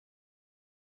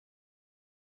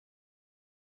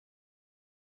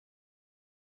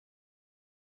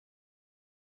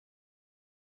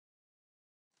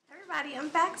Everybody, I'm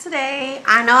back today.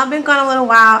 I know I've been gone a little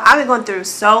while. I've been going through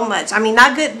so much. I mean,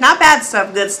 not bad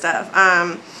stuff, good stuff.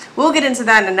 We'll get into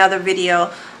that in another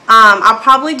video. I'll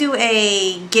probably do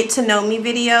a get to know me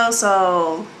video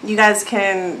so you guys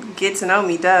can get to know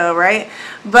me, duh, right?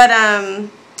 But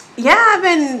yeah, I've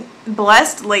been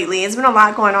blessed lately. It's been a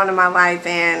lot going on in my life,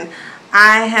 and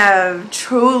I have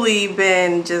truly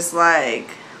been just like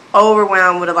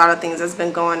overwhelmed with a lot of things that's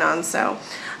been going on. So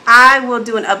I will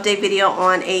do an update video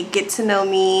on a get to know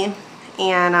me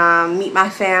and meet my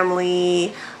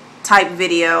family type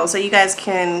video, so you guys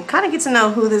can kind of get to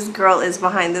know who this girl is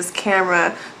behind this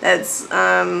camera that's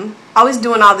always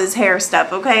doing all this hair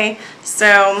stuff. Okay,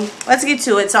 so let's get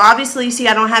to it. So obviously you see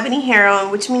I don't have any hair on,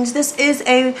 which means this is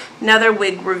another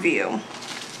wig review.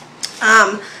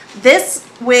 This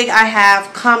wig I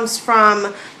have comes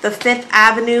from the 5th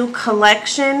Avenue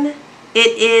collection.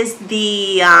 It is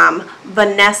the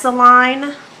Vanessa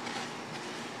line.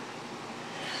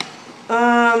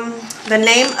 The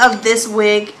name of this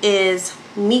wig is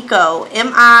Miko,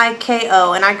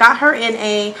 M-I-K-O, and I got her in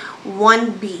a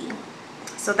 1B.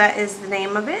 So that is the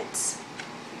name of it.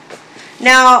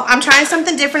 Now I'm trying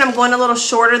something different. I'm going a little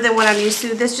shorter than what I'm used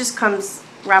to. This just comes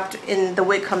wrapped in, the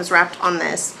wig comes wrapped on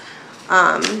this.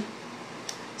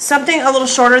 Something a little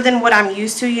shorter than what I'm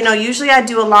used to. You know, usually I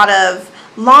do a lot of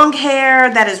long hair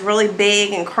that is really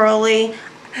big and curly.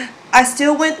 I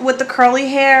still went with the curly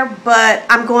hair, but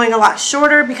I'm going a lot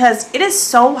shorter because it is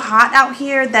so hot out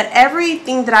here that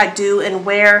everything that I do and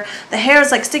wear, the hair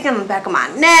is like sticking on the back of my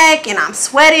neck and I'm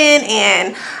sweating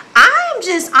and I am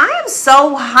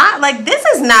so hot. Like, this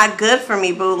is not good for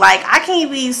me, boo. Like, I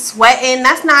can't be sweating.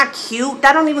 That's not cute.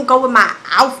 That don't even go with my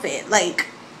outfit. Like,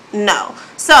 no.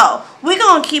 So we're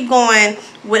gonna keep going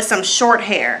with some short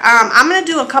hair. I'm gonna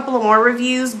do a couple of more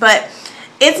reviews, but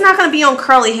it's not gonna be on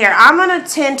curly hair. I'm gonna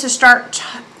try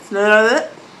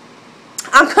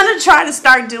to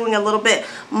start doing a little bit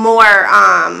more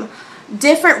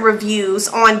different reviews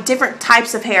on different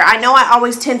types of hair. I know I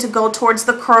always tend to go towards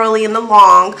the curly and the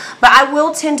long, but I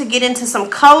will tend to get into some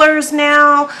colors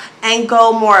now and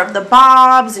go more of the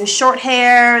bobs and short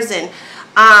hairs. And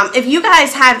if you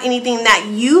guys have anything that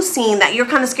you've seen that you're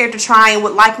kind of scared to try and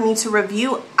would like me to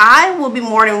review, I will be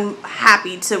more than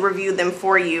happy to review them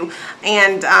for you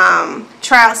and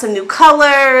try out some new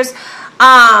colors.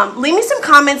 Leave me some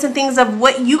comments and things of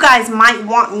what you guys might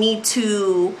want me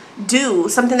to do,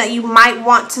 something that you might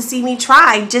want to see me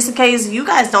try, just in case you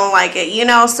guys don't like it, you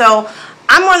know. So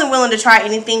I'm more than willing to try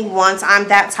anything once. I'm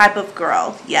that type of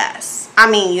girl. Yes,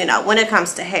 I mean, you know, when it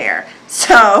comes to hair.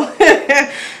 So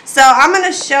so I'm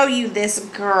gonna show you this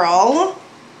girl.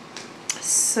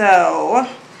 So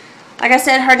like I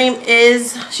said, her name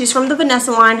is, she's from the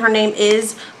Vanessa line. Her name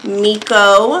is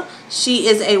Miko. She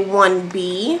is a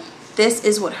 1B. This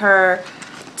is what her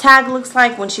tag looks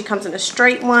like when she comes in a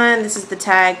straight one. This is the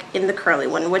tag in the curly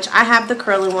one, which I have the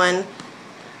curly one.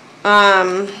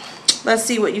 Let's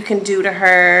see what you can do to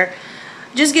her.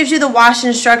 Just gives you the wash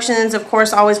instructions. Of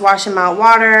course, always wash in mild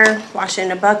water, wash it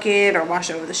in a bucket, or wash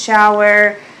it over the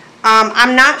shower.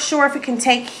 I'm not sure if it can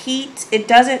take heat. It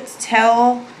doesn't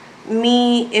tell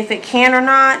me if it can or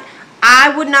not. I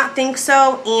would not think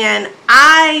so, and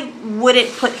I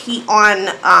wouldn't put heat on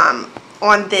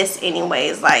this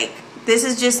anyways. Like, this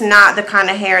is just not the kind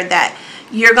of hair that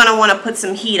you're gonna want to put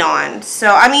some heat on.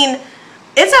 So I mean,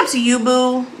 it's up to you,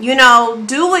 boo. You know,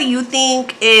 do what you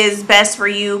think is best for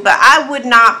you, but I would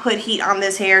not put heat on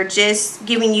this hair. Just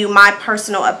giving you my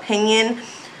personal opinion.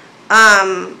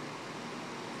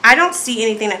 I don't see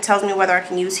anything that tells me whether I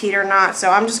can use heat or not,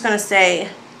 so I'm just gonna say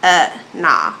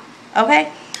nah.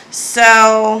 Okay,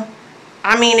 so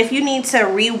I mean, if you need to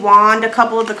rewand a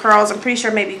couple of the curls, I'm pretty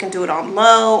sure maybe you can do it on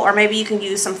low, or maybe you can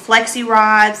use some flexi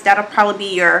rods. That'll probably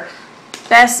be your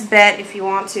best bet if you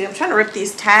want to. I'm trying to rip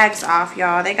these tags off,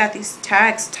 y'all. They got these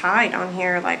tags tied on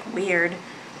here like weird,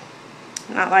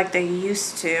 not like they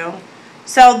used to.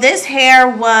 So this hair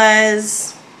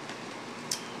was,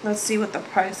 let's see what the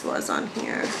price was on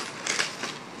here.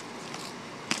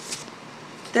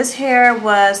 This hair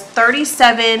was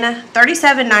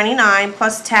 $37.99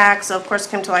 plus tax. So of course it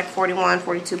came to like 41,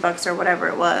 42 bucks or whatever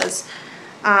it was.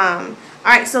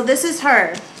 Alright, so this is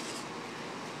her.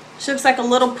 She looks like a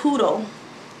little poodle.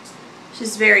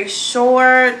 She's very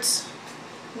short.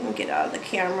 Let me get out of the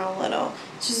camera a little.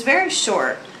 She's very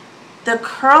short. The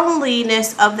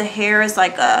curliness of the hair is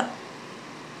like a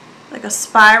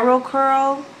spiral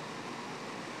curl.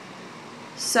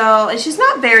 So, and she's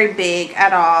not very big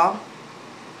at all.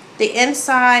 The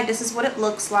inside, this is what it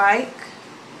looks like.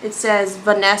 It says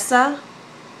Vanessa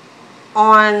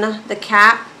on the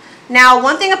cap. Now,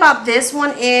 one thing about this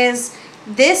one is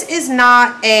This is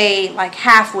not a like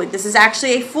half wig. This is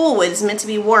actually a full wig. It's meant to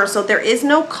be worn. So there is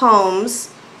no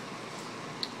combs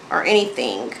or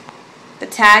anything. The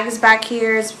tag is back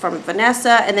here. It's from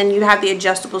Vanessa. And then you have the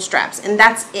adjustable straps. And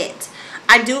that's it.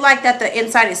 I do like that the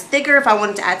inside is thicker. If I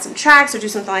wanted to add some tracks or do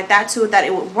something like that to it, that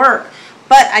it would work.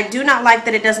 But I do not like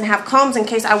that it doesn't have combs in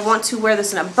case I want to wear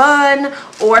this in a bun,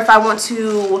 or if I want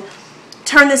to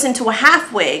turn this into a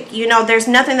half wig. You know, there's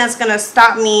nothing that's going to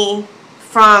stop me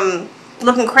from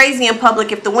looking crazy in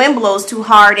public if the wind blows too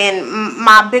hard and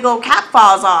my big old cap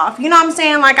falls off. You know what I'm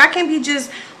saying? Like, I can't be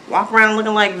just walk around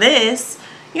looking like this.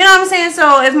 You know what I'm saying?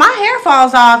 So if my hair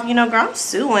falls off, you know, girl, I'm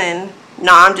suing.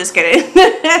 No, I'm just kidding.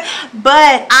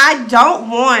 But I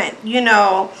don't want, you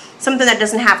know, something that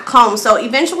doesn't have combs. So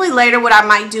eventually later what I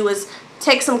might do is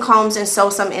take some combs and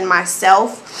sew some in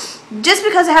myself, just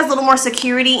because it has a little more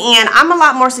security, and I'm a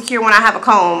lot more secure when I have a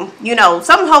comb. You know,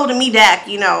 something holding me back,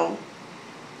 you know.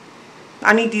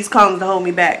 I need these combs to hold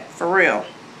me back, for real.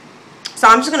 So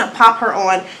I'm just going to pop her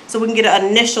on so we can get an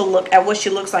initial look at what she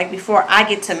looks like before I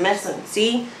get to messing.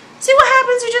 See? See what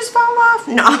happens? You just fall off?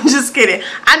 No, I'm just kidding.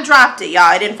 I dropped it,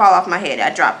 y'all. It didn't fall off my head.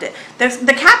 I dropped it.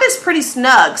 The cap is pretty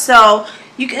snug. So,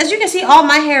 as you can see, all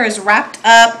my hair is wrapped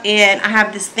up and I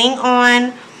have this thing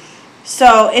on.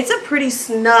 So, it's a pretty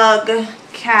snug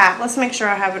cap. Let's make sure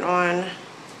I have it on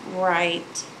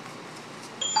right.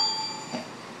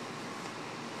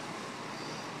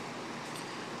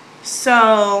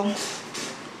 So,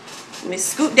 let me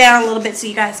scoot down a little bit so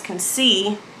you guys can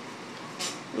see.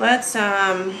 Let's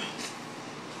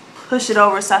push it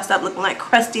over so I stop looking like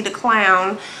Krusty the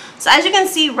Clown. So as you can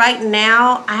see right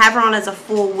now, I have her on as a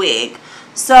full wig.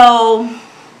 So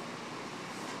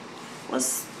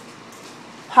let's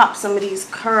pop some of these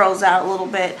curls out a little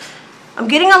bit. I'm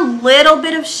getting a little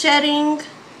bit of shedding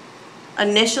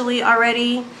initially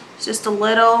already, just a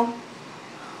little.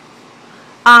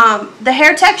 The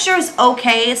hair texture is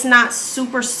okay. It's not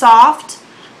super soft.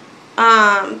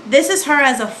 This is her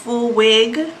as a full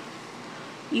wig.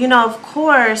 You know, of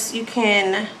course, you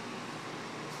can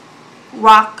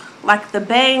rock like the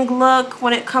bang look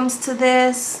when it comes to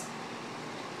this.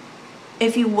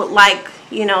 If you would like,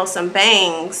 you know, some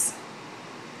bangs,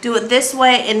 do it this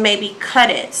way and maybe cut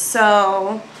it.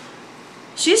 So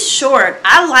she's short.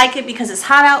 I like it because it's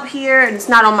hot out here and it's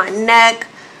not on my neck.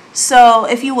 So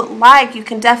if you would like, you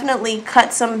can definitely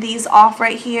cut some of these off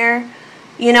right here.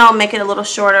 You know, make it a little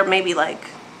shorter, maybe like,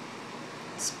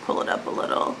 let's pull it up a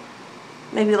little.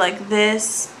 Maybe like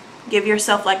this. Give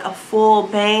yourself like a full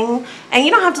bang. And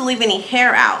you don't have to leave any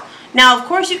hair out. Now, of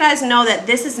course, you guys know that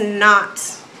this is not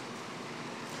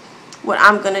what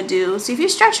I'm going to do. So if you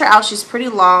stretch her out, she's pretty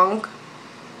long.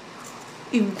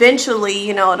 Eventually,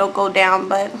 you know, it'll go down.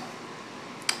 But,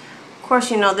 of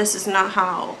course, you know, this is not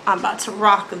how I'm about to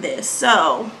rock this.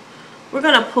 So we're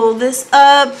going to pull this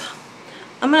up.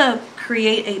 I'm going to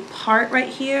create a part right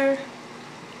here.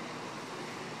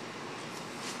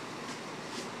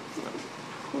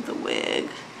 Pull the wig.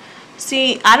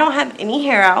 See, I don't have any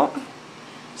hair out.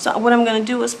 So what I'm going to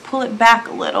do is pull it back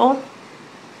a little.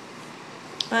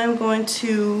 I'm going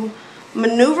to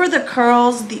maneuver the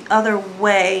curls the other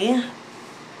way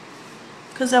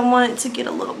because I want it to get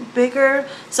a little bigger.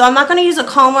 So I'm not going to use a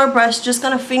comb or brush, just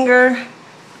going to finger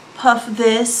puff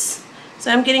this.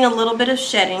 So I'm getting a little bit of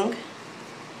shedding.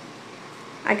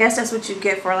 I guess that's what you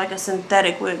get for like a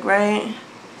synthetic wig, right?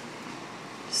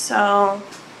 So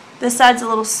this side's a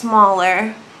little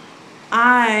smaller.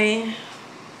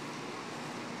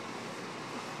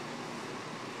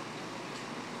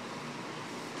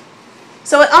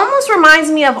 So it almost reminds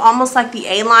me of almost like the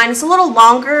A-line. It's a little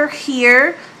longer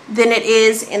here than it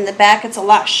is in the back. It's a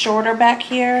lot shorter back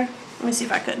here. Let me see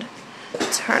if I could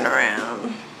turn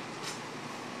around.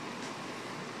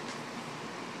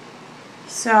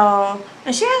 So,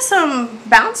 and she has some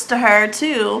bounce to her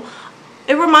too.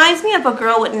 It reminds me of a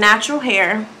girl with natural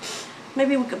hair.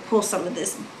 Maybe we could pull some of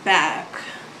this back.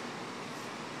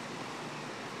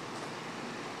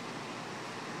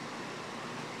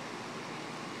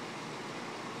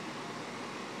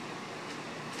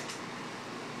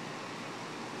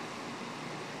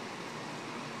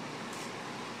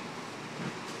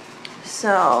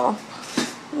 So,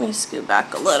 let me scoot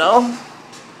back a little.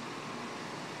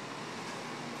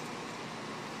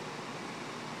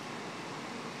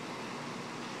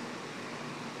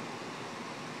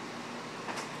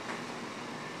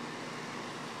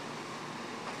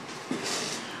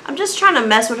 I'm just trying to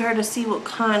mess with her to see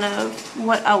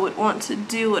what I would want to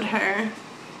do with her.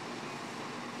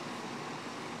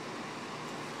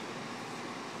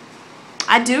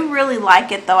 I do really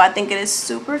like it though. I think it is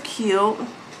super cute.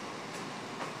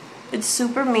 It's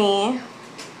super me.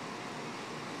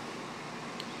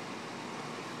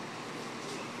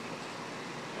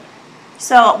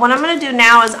 So what I'm going to do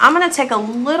now is I'm going to take a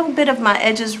little bit of my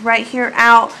edges right here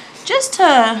out just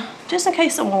in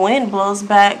case some wind blows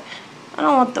back. I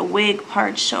don't want the wig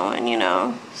part showing, you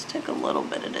know. Let's take a little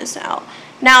bit of this out.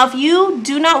 Now, if you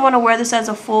do not want to wear this as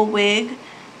a full wig,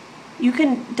 you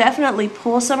can definitely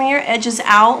pull some of your edges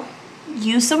out,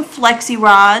 use some flexi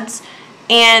rods,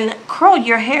 and curl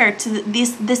your hair to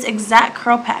this exact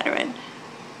curl pattern,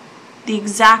 the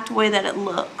exact way that it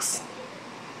looks.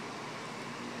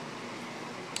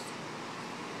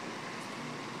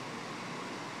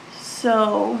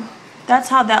 So that's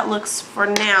how that looks for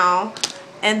now.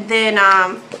 And then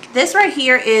this right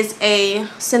here is a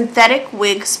synthetic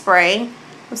wig spray.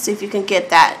 Let's see if you can get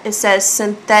that. It says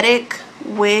synthetic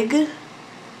wig.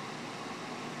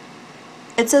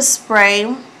 It's a spray.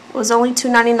 It was only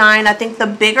 $2.99. I think the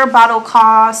bigger bottle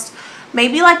cost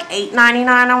maybe like $8.99,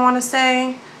 I want to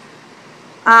say.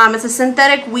 It's a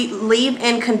synthetic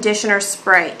leave-in conditioner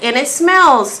spray, and it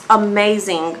smells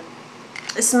amazing.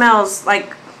 It smells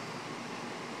like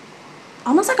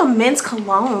almost like a men's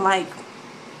cologne. Like,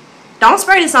 don't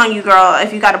spray this on you, girl.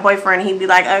 If you got a boyfriend, he'd be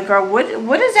like, girl, what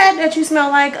is that you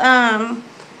smell like?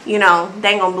 You know, they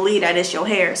ain't gonna believe that it's your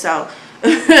hair. So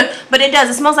but it does.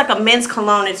 It smells like a men's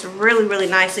cologne. It's really, really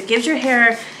nice. It gives your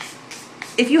hair,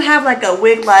 if you have like a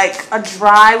wig, like a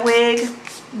dry wig,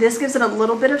 this gives it a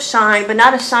little bit of shine, but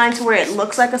not a shine to where it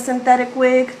looks like a synthetic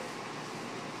wig.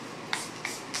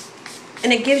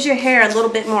 And it gives your hair a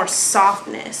little bit more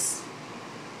softness.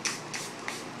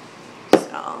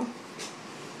 So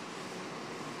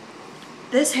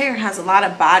this hair has a lot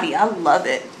of body. I love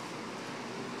it.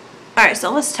 Alright,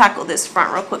 so let's tackle this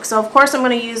front real quick. So of course I'm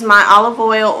going to use my olive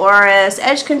oil ORS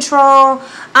edge control.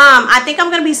 I think I'm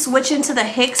going to be switching to the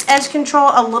Hicks edge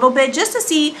control a little bit just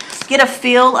to get a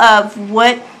feel of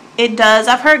what it does.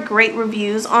 I've heard great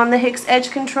reviews on the Hicks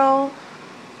edge control,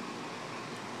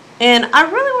 and I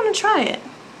really want to try it.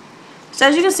 So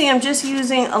as you can see, I'm just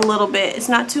using a little bit. It's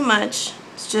not too much.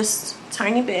 It's just a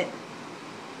tiny bit.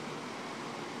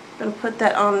 I'm going to put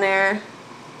that on there.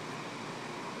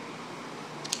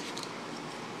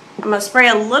 I'm going to spray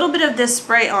a little bit of this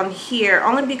spray on here,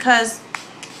 only because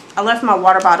I left my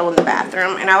water bottle in the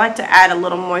bathroom, and I like to add a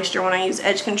little moisture when I use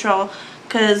edge control,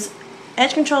 because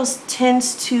edge control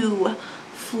tends to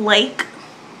flake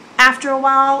after a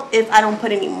while if I don't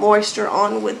put any moisture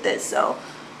on with it. So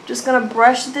I'm just going to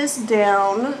brush this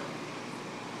down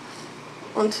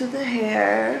onto the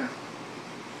hair.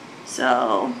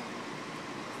 So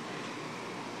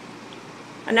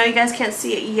I know you guys can't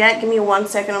see it yet. Give me 1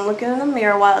 second. I'm looking in the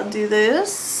mirror while I do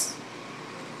this.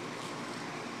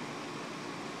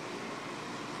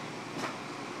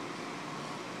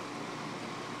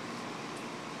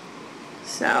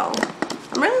 So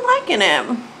I'm really liking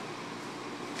it.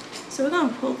 So we're going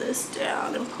to pull this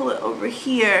down and pull it over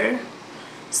here.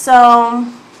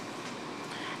 So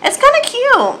it's kind of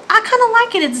cute. I kind of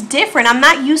like it. It's different. I'm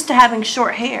not used to having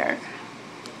short hair,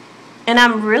 and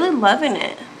I'm really loving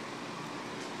it.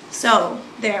 So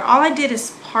there, all I did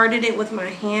is parted it with my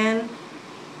hand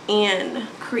and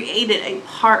created a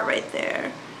part right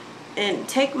there. And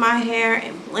take my hair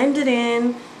and blend it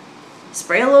in,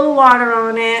 spray a little water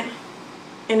on it,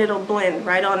 and it'll blend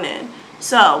right on in.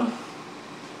 So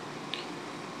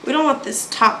we don't want this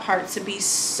top part to be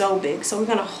so big, so we're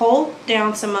going to hold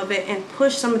down some of it and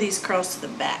push some of these curls to the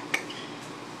back.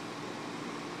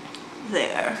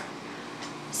 There.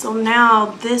 So now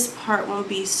this part won't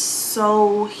be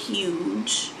so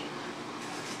huge.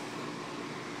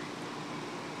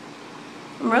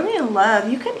 I'm really in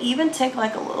love. You can even take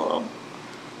like a little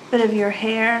bit of your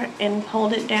hair and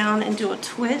hold it down and do a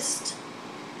twist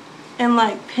and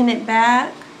like pin it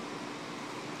back.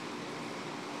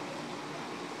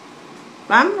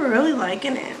 I'm really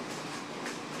liking it.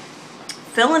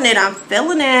 Feeling it. I'm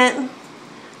feeling it.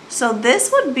 So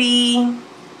this would be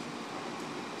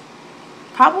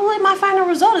probably my final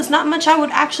result. It's not much I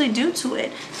would actually do to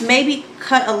it. Maybe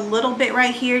cut a little bit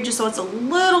right here just so it's a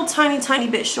little tiny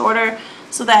bit shorter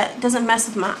so that it doesn't mess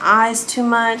with my eyes too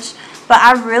much. But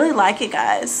I really like it,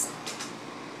 guys.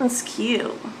 That's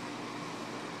cute.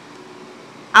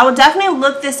 I will definitely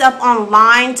look this up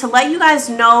online to let you guys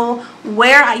know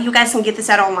where you guys can get this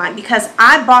at online, because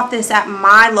I bought this at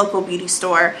my local beauty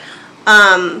store.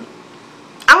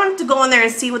 I wanted to go in there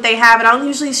and see what they have, and I don't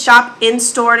usually shop in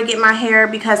store to get my hair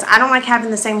because I don't like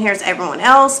having the same hair as everyone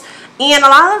else, and a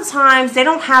lot of the times they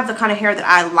don't have the kind of hair that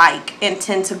I like and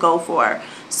tend to go for.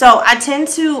 So I tend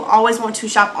to always want to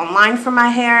shop online for my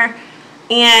hair,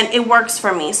 and it works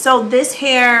for me. So this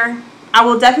hair, I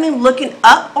will definitely look it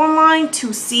up online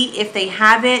to see if they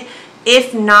have it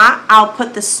If not, I'll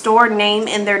put the store name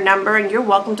and their number, and you're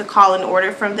welcome to call and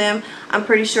order from them. I'm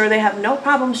pretty sure they have no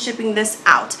problem shipping this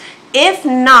out. If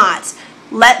not,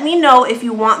 let me know if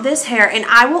you want this hair and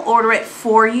I will order it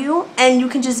for you, and you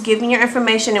can just give me your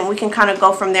information and we can kind of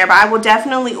go from there. But I will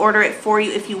definitely order it for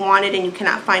you if you want it and you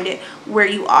cannot find it where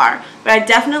you are. But I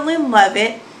definitely love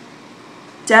it.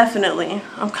 Definitely.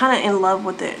 I'm kind of in love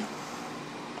with it.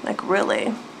 Like,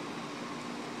 really.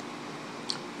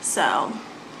 So,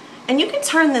 and you can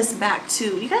turn this back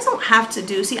too. You guys don't have to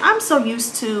do, see, I'm so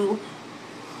used to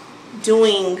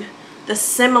doing the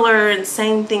similar and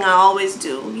same thing I always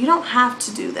do. You don't have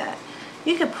to do that.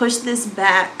 You can push this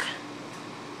back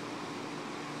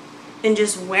and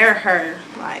just wear her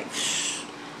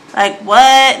like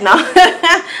what? No,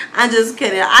 I'm just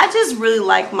kidding. I just really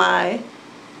like my,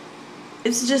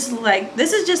 it's just like,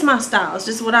 this is just my style. It's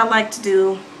just what I like to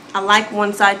do. I like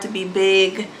one side to be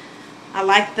big. I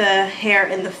like the hair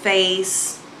in the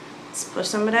face. Let's push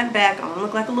some of that back. I don't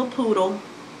look like a little poodle.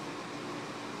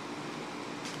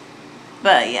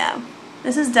 But yeah,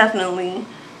 this is definitely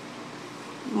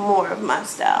more of my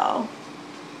style.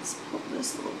 Let's pull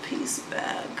this little piece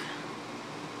back.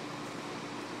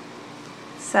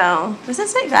 So this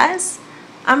is it, guys.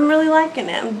 I'm really liking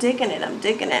it. I'm digging it. I'm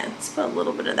digging it. Let's put a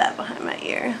little bit of that behind my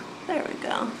ear. There we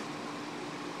go.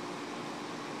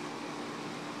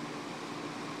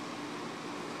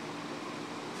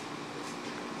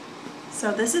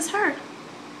 So this is her.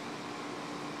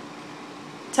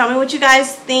 Tell me what you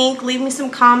guys think. Leave me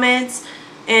some comments.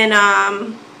 And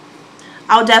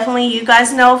I'll definitely, you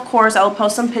guys know, of course, I will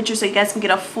post some pictures so you guys can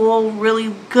get a full,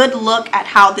 really good look at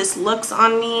how this looks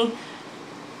on me.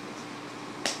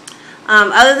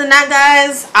 Other than that,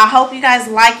 guys, I hope you guys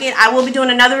like it. I will be doing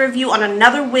another review on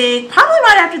another wig. Probably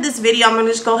right after this video. I'm going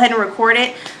to just go ahead and record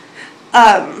it.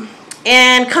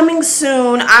 And coming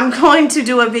soon, I'm going to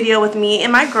do a video with me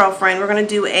and my girlfriend. We're going to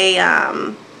do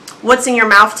a what's in your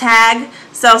mouth tag.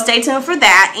 So stay tuned for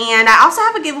that. And I also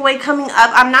have a giveaway coming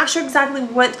up. I'm not sure exactly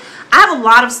what. I have a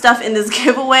lot of stuff in this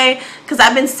giveaway because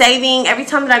I've been saving. Every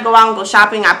time that I go out and go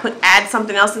shopping, I add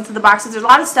something else into the boxes. There's a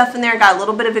lot of stuff in there. Got a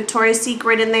little bit of Victoria's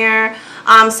Secret in there.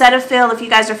 Cetaphil, if you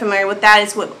guys are familiar with that,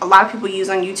 it's what a lot of people use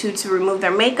on YouTube to remove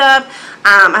their makeup.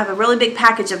 I have a really big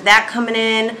package of that coming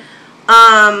in.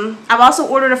 I've also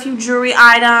ordered a few jewelry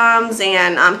items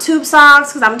and tube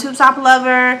socks because I'm a tube sock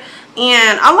lover,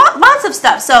 and lots of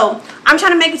stuff. So I'm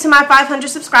trying to make it to my 500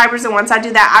 subscribers, and once I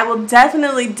do that, I will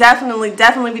definitely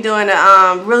be doing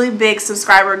a really big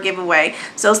subscriber giveaway.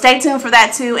 So stay tuned for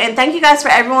that too. And thank you guys for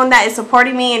everyone that is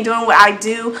supporting me and doing what I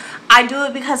do. I do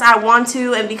it because I want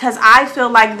to and because I feel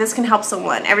like this can help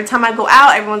someone. Every time I go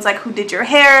out, everyone's like, who did your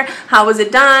hair? How was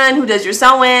it done? Who does your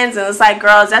sew-ins? And it's like,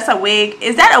 girls, that's a wig.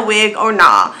 Is that a wig or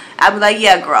nah? I'd be like,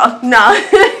 yeah, girl, no.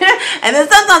 And then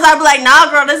sometimes I'd be like,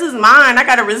 nah, girl, this is mine. I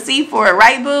got a receipt for it,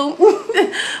 right, boo?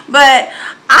 But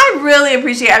I really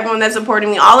appreciate everyone that's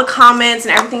supporting me, all the comments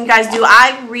and everything you guys do.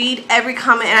 I read every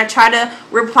comment and I try to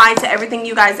reply to everything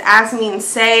you guys ask me and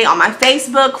say on my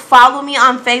Facebook. Follow me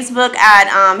on Facebook at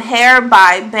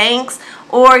hairbiibankz,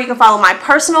 or you can follow my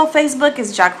personal Facebook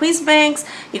is sjacquisj.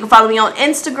 You can follow me on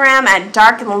Instagram at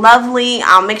dark and lovely.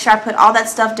 I'll make sure I put all that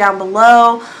stuff down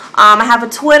below. I have a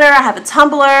Twitter, I have a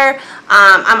Tumblr.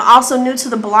 I'm also new to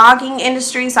the blogging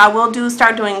industry, so I will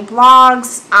start doing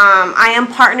blogs. I am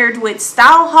partnered with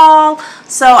Style Haul,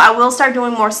 so I will start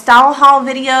doing more Style Haul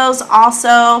videos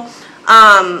also.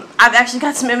 I've actually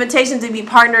got some invitations to be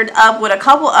partnered up with a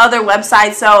couple other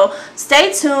websites, so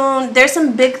stay tuned. There's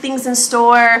some big things in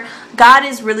store. God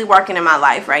is really working in my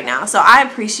life right now, so I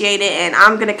appreciate it, and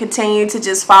I'm going to continue to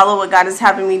just follow what God is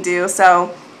having me do.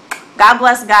 So God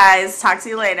bless, guys. Talk to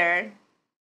you later.